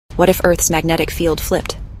What if Earth's magnetic field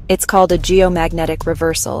flipped? It's called a geomagnetic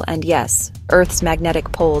reversal, and yes, Earth's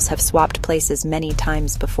magnetic poles have swapped places many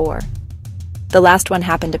times before. The last one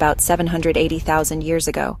happened about 780,000 years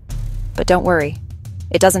ago. But don't worry,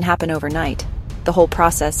 it doesn't happen overnight. The whole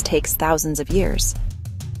process takes thousands of years.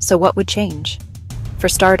 So what would change? For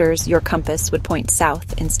starters, your compass would point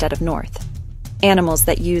south instead of north. Animals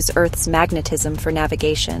that use Earth's magnetism for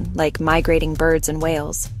navigation, like migrating birds and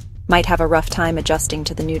whales, might have a rough time adjusting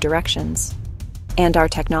to the new directions. And our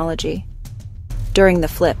technology. During the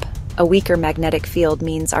flip, a weaker magnetic field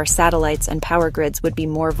means our satellites and power grids would be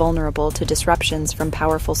more vulnerable to disruptions from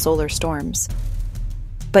powerful solar storms.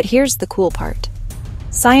 But here's the cool part.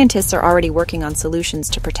 Scientists are already working on solutions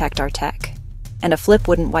to protect our tech, and a flip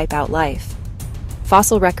wouldn't wipe out life.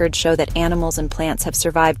 Fossil records show that animals and plants have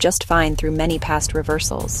survived just fine through many past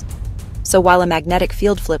reversals. So while a magnetic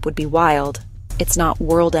field flip would be wild, it's not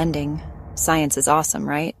world-ending. Science is awesome,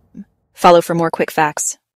 right? Follow for more quick facts.